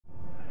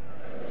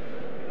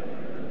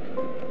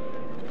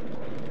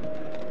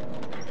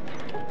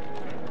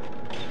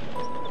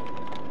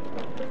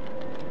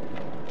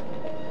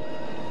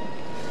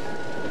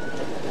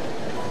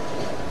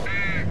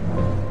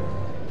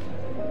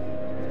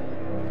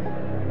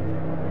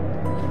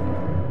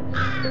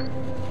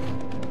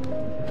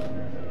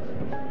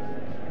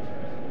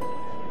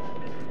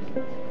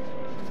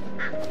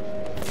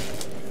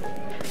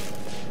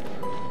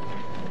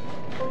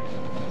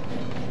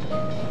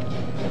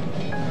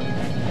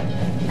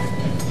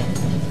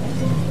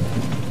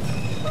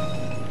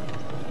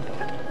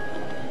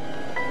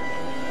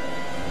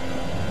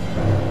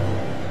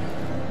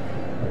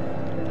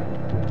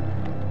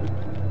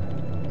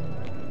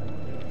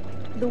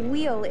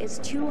wheel is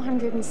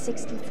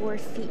 264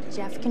 feet,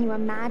 Jeff. Can you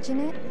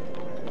imagine it?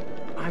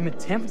 I'm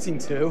attempting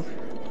to.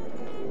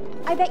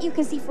 I bet you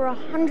can see for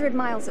 100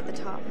 miles at the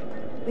top.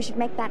 We should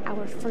make that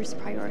our first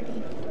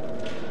priority.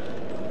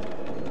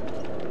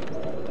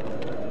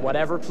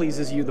 Whatever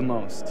pleases you the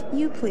most.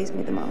 You please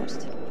me the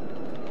most.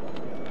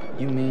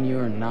 You mean you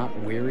are not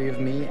weary of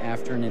me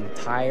after an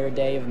entire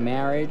day of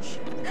marriage?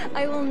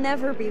 I will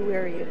never be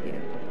weary of you.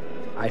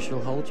 I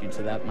shall hold you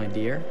to that, my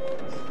dear.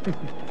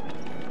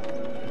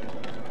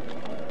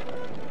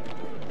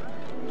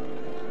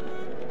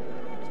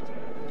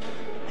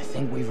 I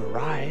think we've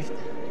arrived.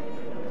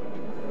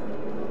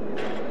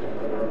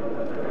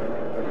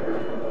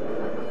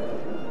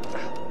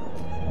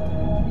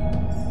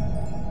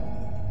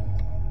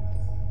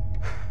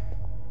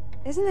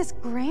 Isn't this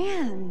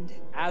grand?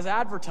 As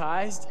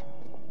advertised.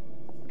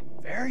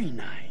 Very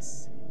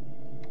nice.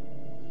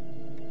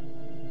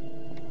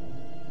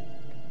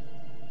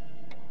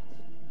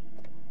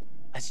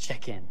 Let's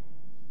check in.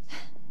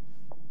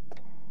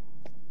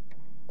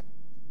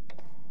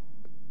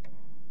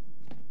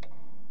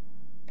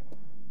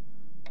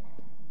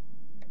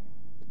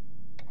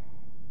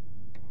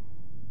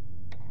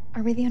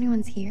 Are we the only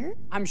ones here?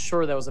 I'm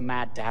sure there was a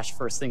mad dash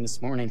first thing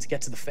this morning to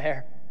get to the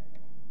fair.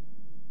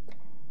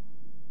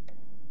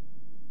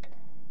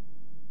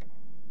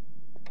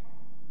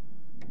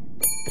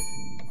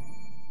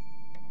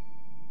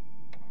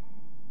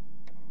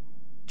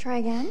 Try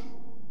again?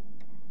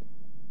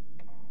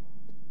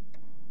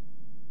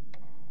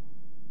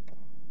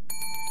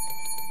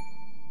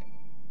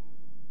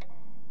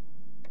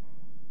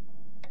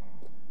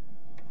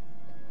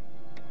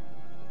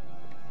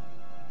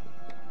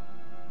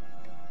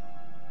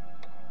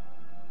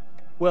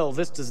 Well,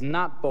 this does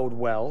not bode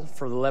well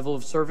for the level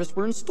of service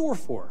we're in store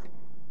for.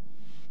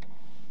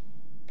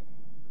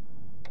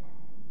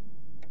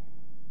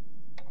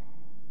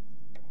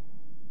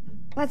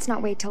 Let's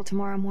not wait till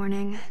tomorrow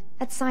morning.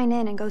 Let's sign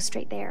in and go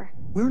straight there.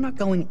 We're not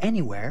going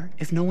anywhere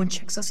if no one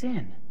checks us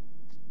in.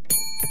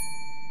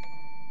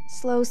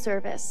 Slow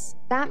service.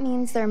 That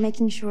means they're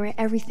making sure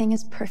everything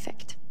is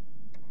perfect.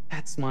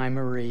 That's my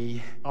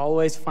Marie.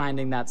 Always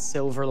finding that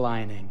silver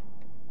lining.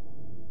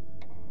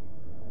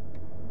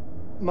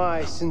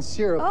 My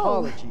sincere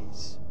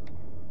apologies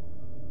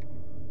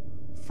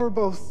for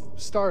both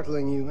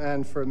startling you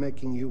and for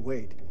making you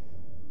wait.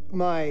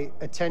 My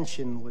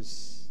attention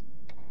was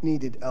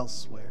needed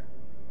elsewhere.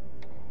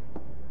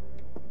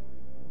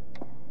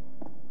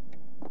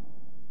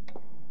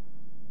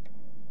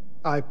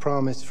 I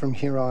promise from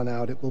here on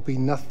out it will be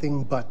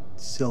nothing but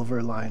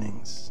silver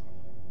linings.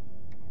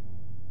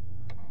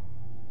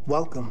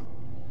 Welcome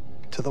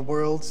to the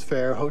World's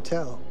Fair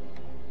Hotel.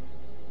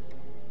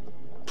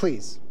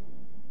 Please,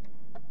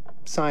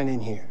 sign in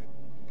here.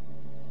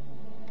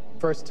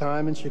 First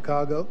time in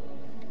Chicago?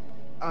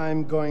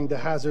 I'm going to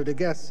hazard a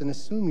guess and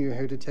assume you're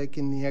here to take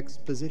in the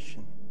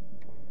exposition.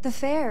 The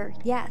fair,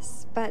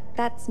 yes, but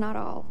that's not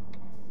all.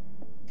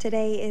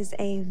 Today is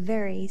a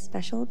very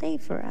special day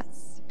for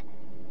us.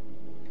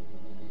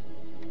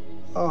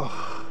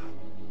 Oh,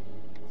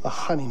 a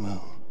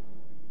honeymoon.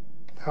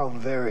 How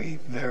very,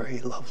 very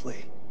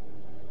lovely.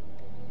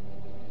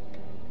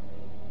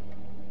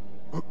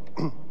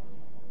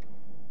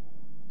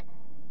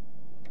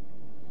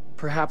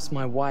 Perhaps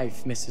my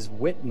wife, Mrs.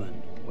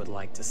 Whitman, would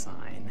like to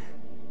sign.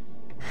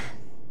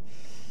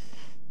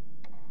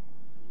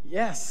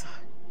 Yes,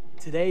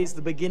 today's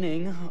the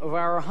beginning of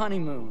our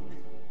honeymoon.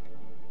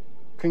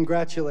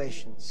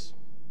 Congratulations.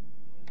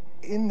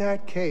 In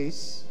that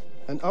case,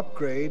 an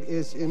upgrade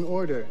is in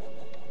order.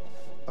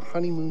 A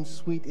honeymoon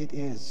suite it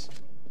is.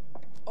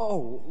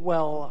 Oh,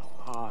 well,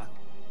 are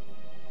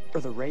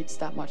the rates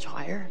that much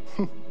higher?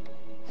 I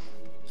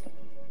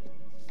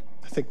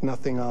think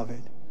nothing of it.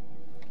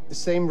 The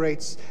same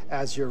rates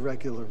as your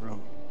regular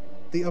room.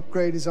 The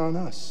upgrade is on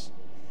us.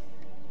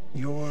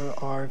 You're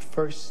our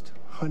first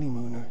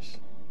honeymooners.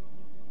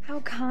 How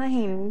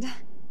kind.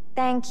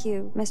 Thank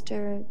you,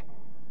 Mr.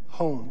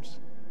 Holmes.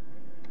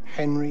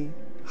 Henry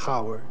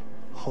Howard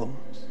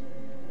Holmes.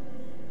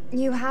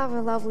 You have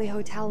a lovely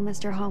hotel,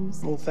 Mr.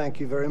 Holmes. Well, thank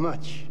you very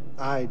much.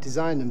 I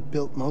designed and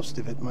built most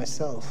of it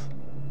myself.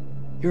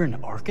 You're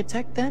an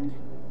architect, then?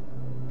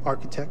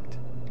 Architect,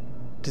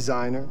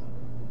 designer,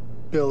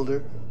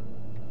 builder,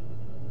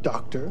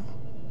 doctor,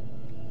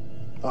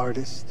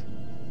 artist.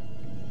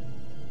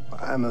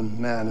 I'm a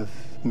man of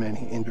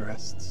many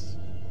interests.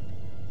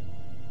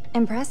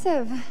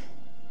 Impressive.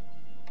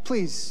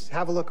 Please,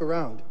 have a look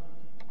around.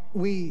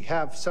 We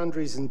have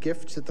sundries and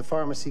gifts at the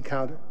pharmacy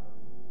counter.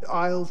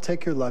 I'll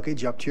take your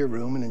luggage up to your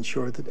room and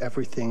ensure that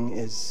everything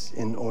is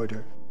in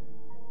order.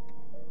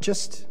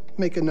 Just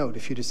make a note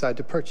if you decide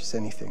to purchase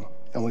anything,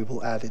 and we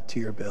will add it to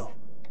your bill.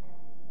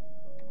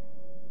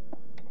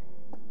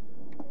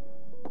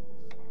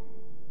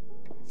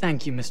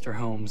 Thank you, Mr.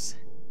 Holmes.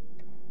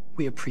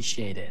 We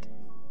appreciate it.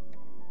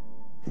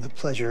 The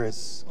pleasure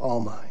is all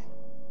mine.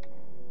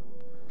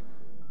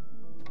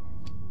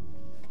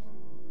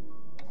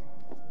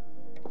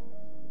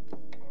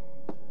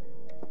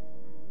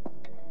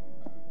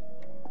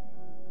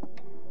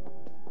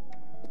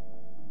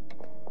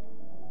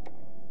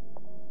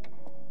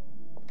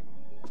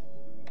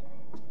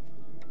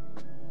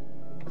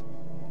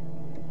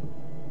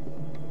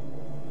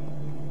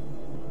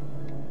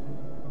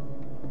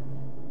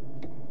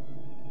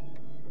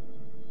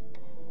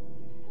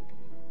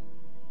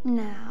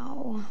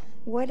 So,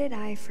 what did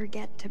I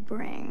forget to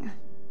bring?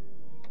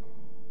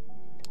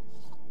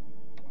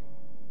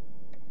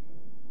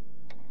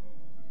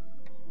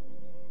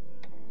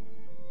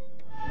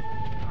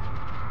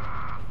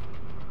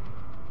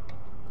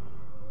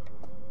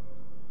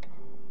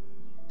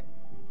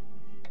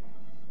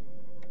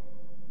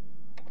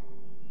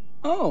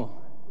 Oh,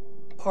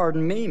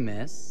 pardon me,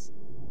 miss.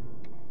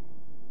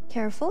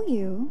 Careful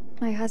you.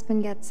 My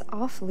husband gets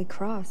awfully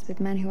cross with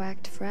men who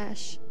act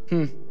fresh.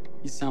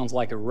 He sounds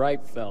like a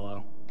ripe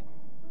fellow.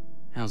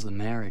 How's the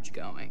marriage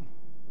going?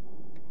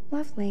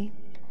 Lovely.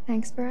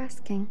 Thanks for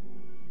asking.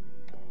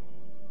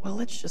 Well,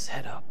 let's just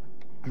head up.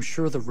 I'm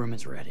sure the room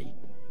is ready.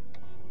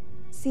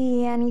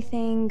 See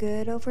anything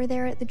good over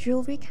there at the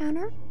jewelry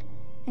counter?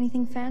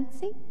 Anything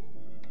fancy?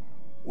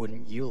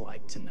 Wouldn't you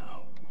like to know?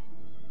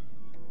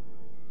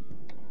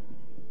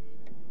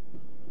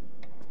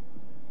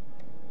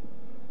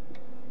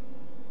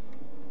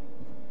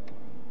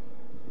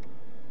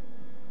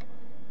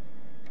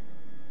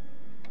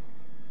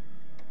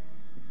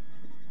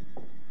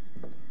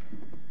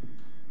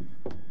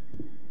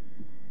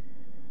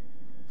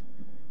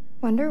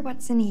 Wonder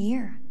what's in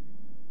here.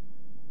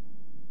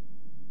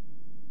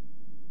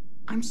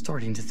 I'm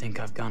starting to think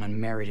I've gone and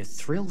married a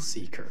thrill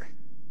seeker.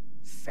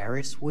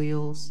 Ferris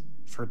wheels,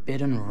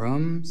 forbidden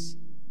rooms.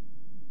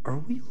 Are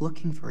we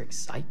looking for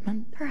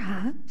excitement?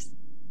 Perhaps.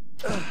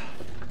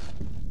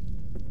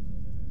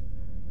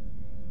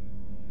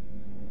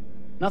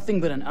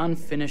 Nothing but an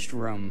unfinished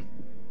room.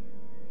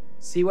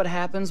 See what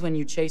happens when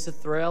you chase a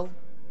thrill?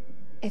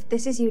 If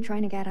this is you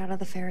trying to get out of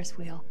the Ferris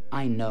wheel.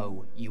 I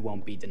know you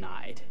won't be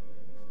denied.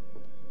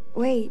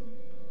 Wait,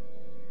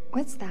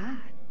 what's that?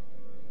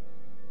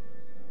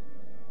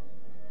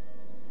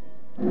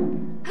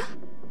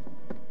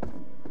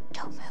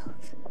 Don't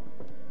move.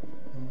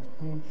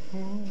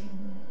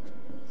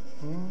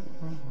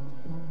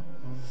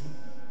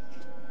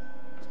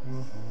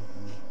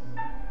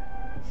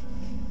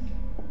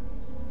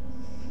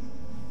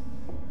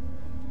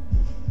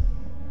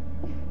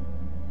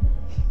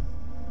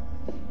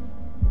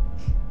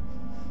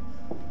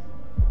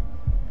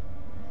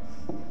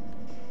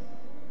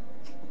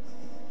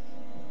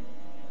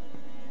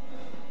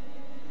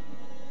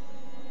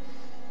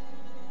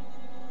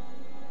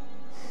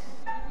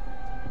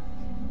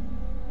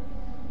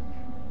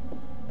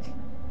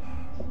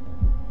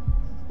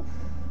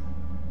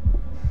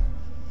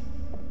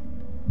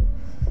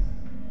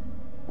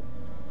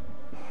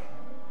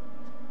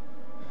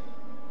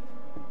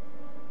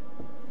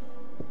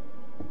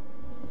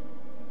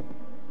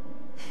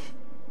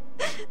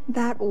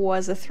 That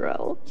was a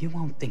thrill. You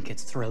won't think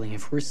it's thrilling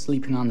if we're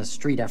sleeping on the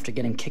street after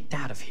getting kicked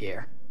out of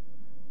here.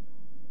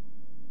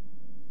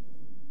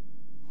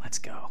 Let's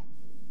go.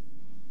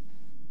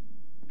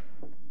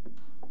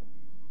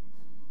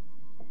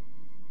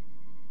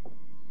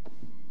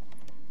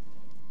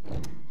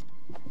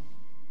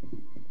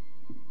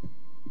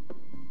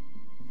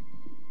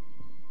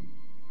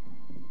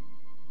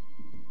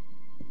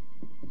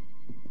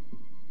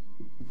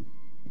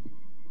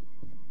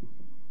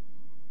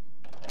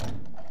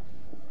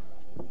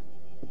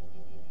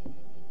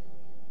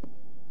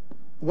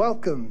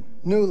 Welcome,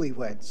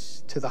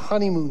 newlyweds, to the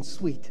honeymoon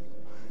suite.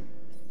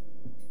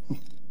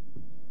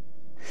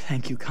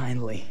 Thank you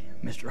kindly,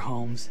 Mr.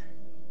 Holmes.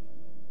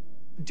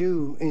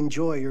 Do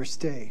enjoy your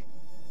stay.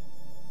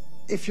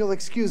 If you'll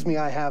excuse me,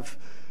 I have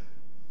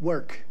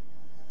work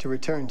to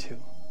return to.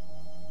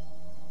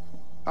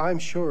 I'm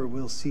sure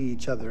we'll see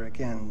each other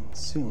again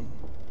soon.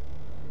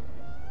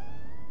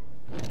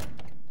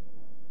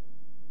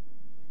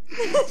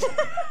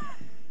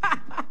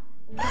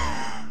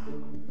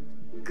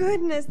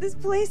 Goodness, this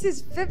place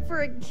is fit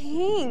for a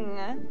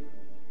king.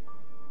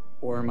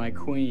 Or my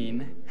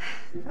queen.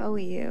 Oh,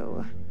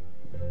 you.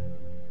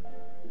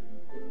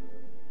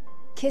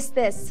 Kiss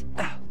this.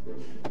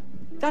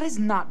 That is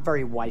not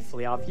very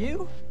wifely of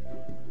you.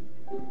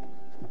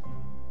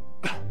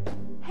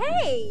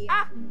 Hey!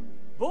 Ah!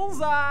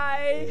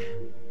 Bullseye!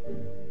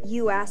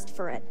 You asked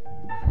for it.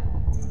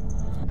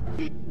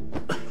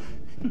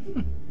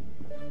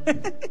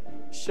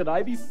 Should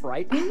I be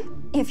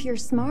frightened? If you're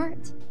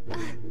smart.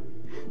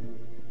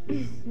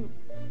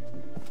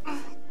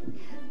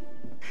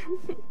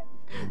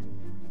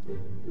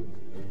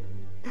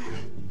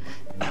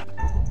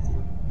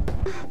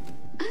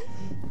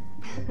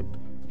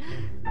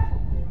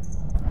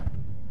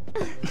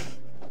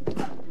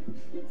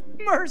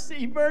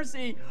 Mercy,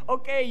 mercy!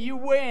 Okay, you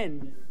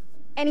win!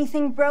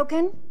 Anything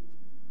broken?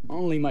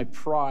 Only my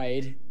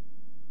pride.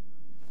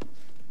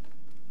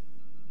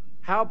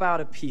 How about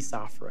a peace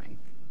offering?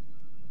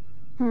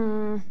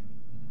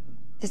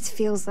 This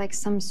feels like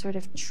some sort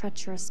of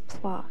treacherous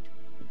plot.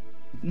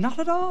 Not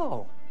at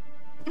all.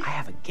 I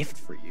have a gift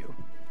for you.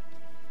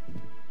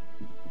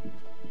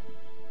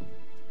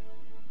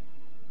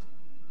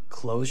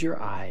 Close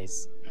your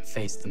eyes and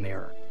face the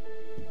mirror.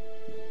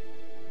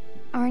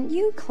 Aren't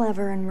you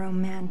clever and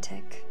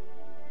romantic?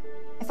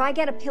 If I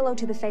get a pillow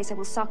to the face, I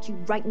will sock you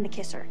right in the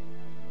kisser.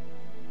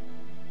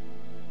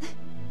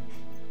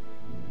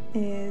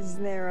 Is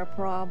there a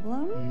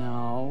problem?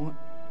 No.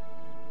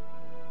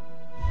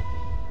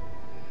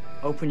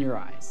 Open your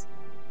eyes.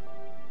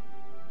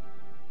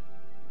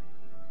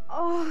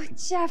 Oh,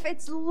 Jeff,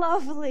 it's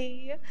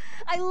lovely.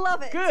 I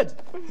love it. Good.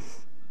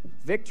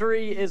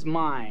 Victory is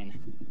mine.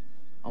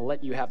 I'll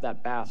let you have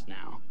that bath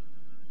now.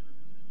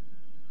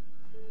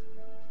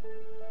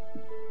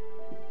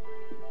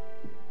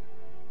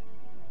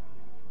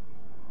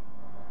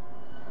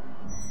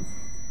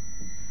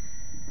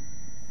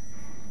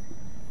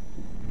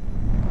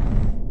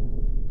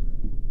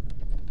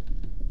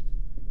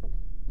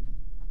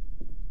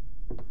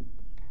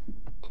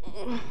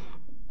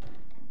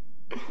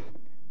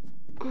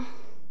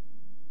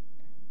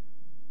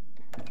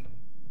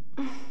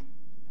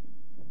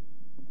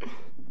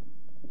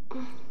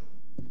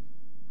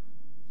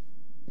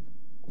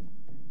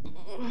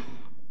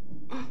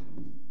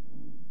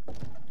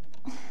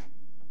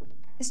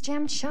 It's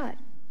jammed shut.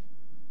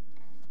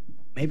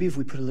 Maybe if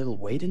we put a little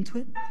weight into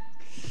it?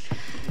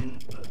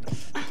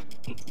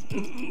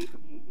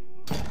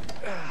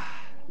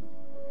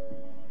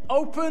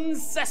 Open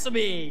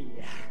sesame!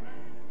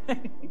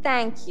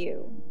 Thank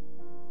you.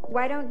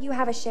 Why don't you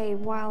have a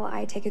shave while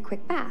I take a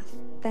quick bath?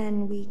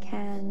 Then we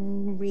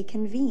can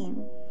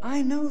reconvene.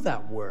 I know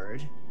that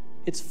word.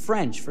 It's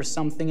French for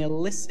something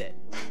illicit.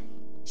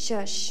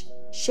 Shush.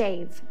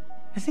 Shave.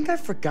 I think I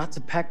forgot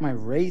to pack my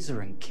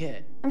razor and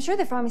kit. I'm sure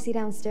the pharmacy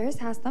downstairs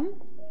has them.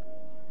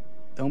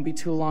 Don't be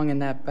too long in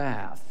that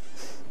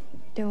bath.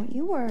 Don't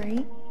you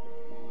worry.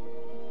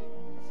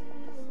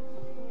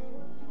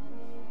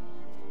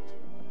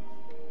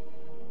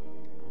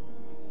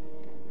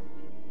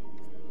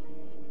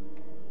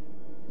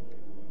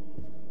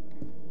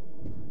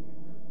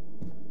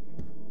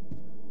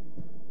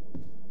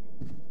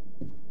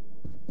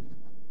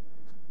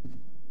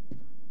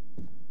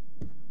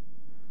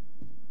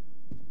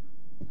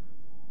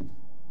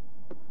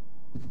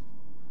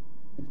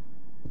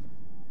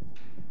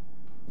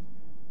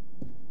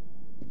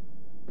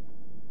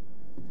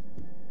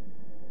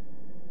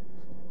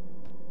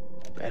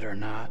 Better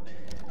not.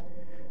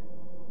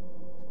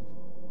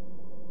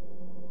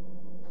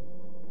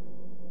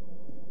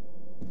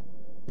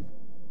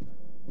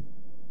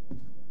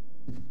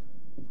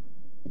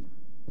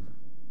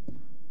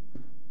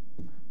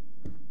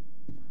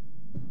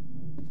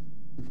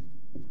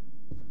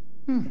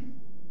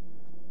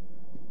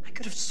 I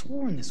could have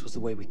sworn this was the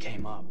way we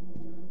came up.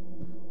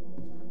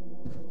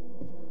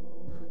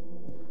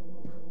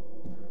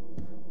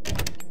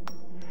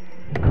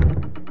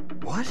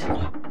 What?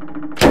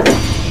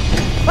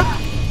 Ah!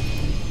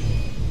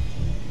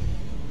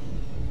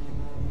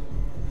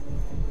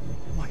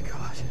 Oh my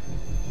God.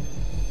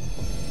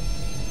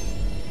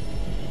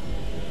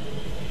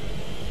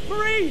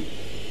 Hurry!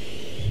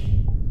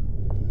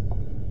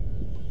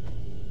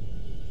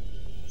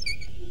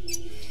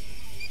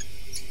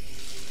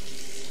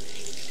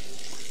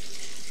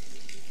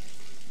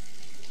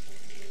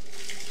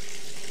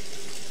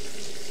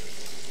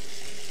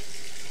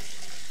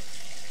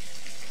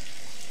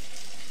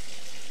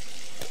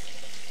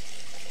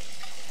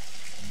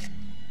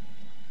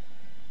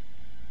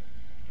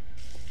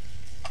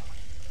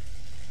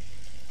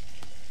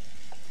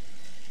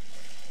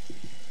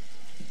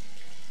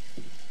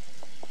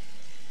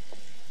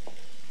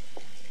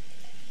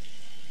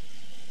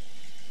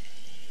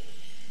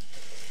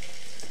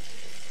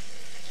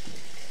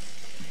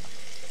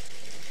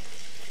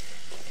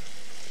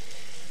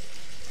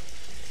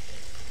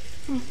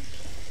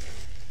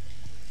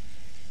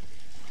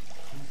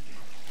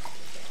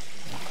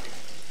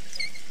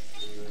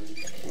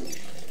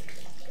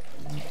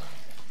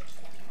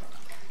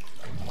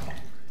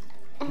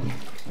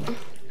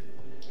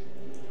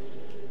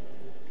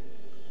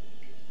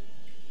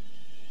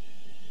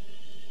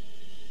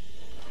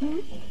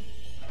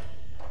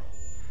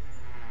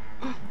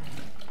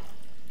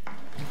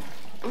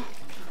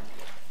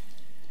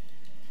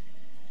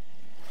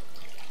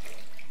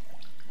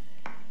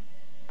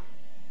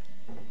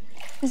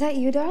 Is that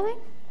you, darling?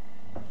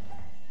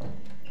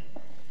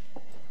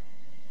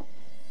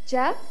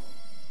 Jeff?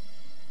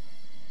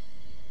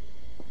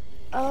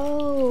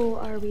 Oh,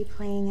 are we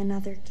playing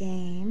another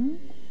game?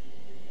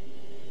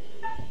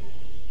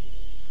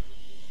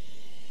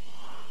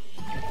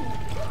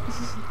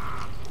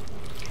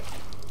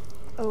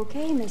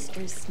 Okay,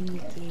 Mr.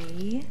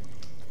 Sneaky.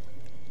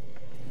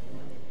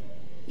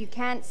 You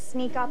can't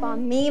sneak up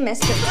on me,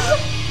 Mr.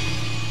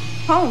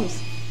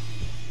 Holmes!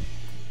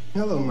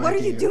 Hello, my What are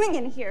you dear. doing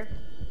in here?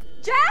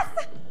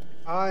 Jeff!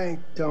 I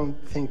don't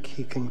think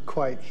he can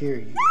quite hear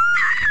you.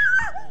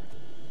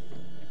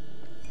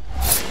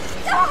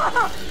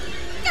 Ah!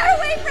 Get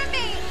away from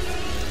me!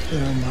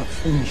 They're not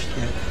finished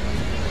yet.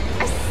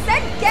 I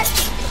said get...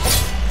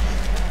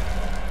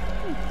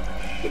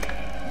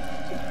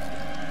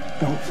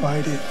 Don't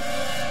fight it.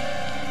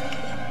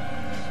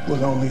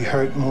 Will only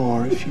hurt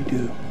more if you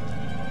do.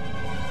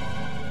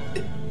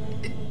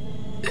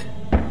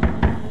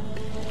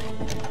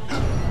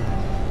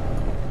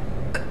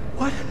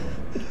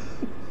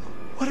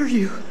 What are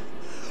you?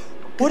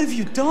 What have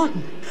you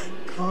done?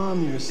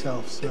 Calm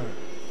yourself, sir.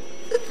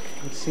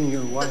 It seems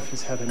your wife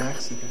has had an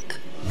accident.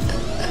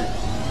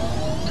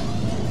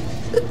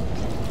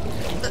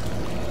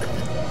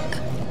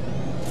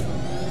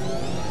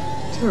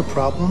 Is there a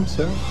problem,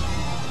 sir?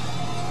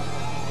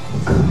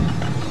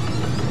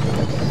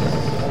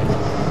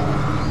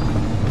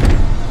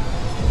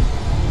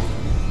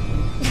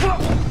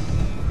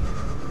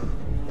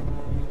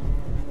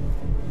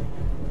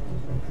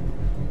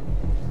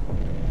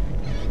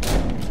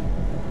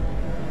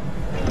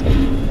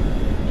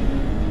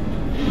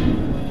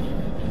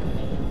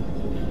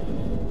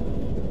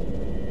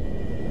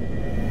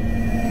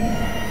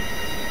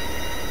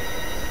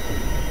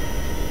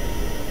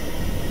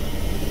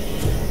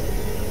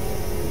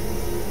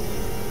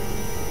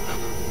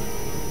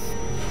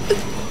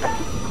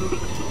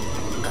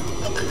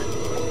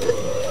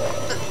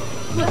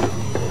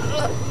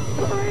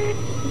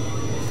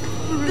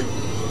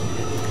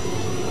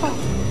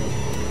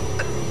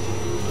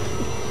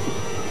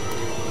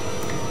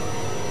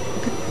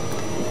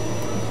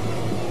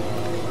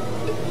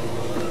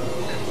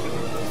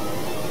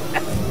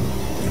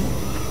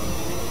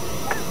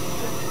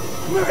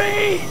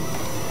 Marie!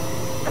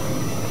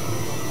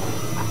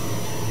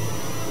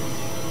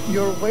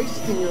 You're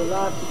wasting your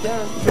last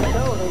chance to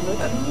tell him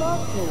that you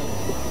love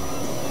him.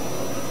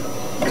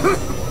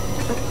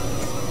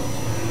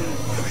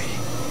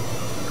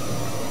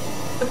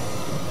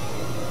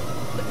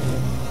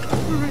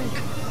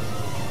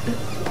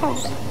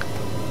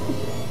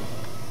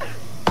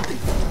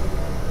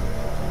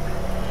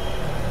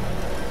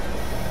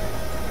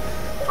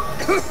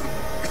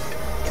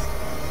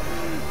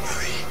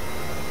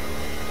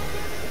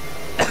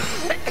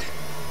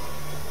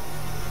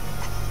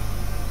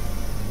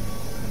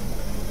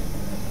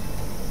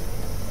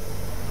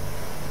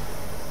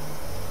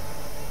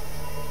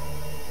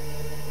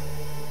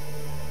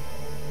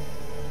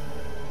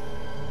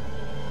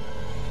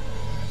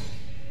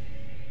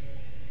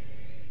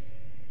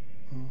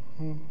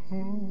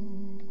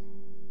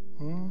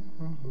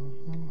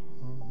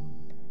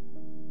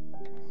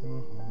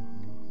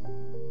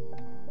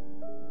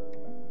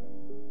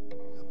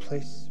 A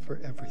place for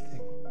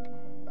everything.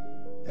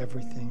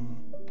 Everything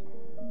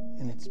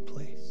in its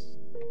place.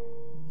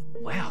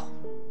 Wow,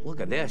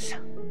 look at this.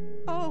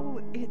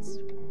 Oh, it's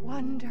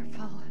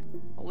wonderful.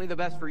 Only the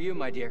best for you,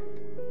 my dear.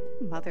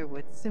 Mother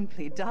would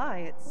simply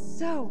die. It's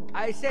so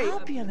I say,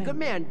 opulent. good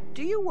man,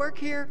 do you work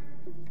here?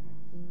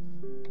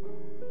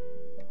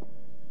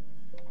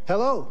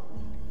 Hello.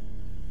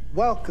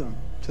 Welcome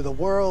to the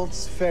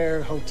World's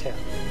Fair Hotel.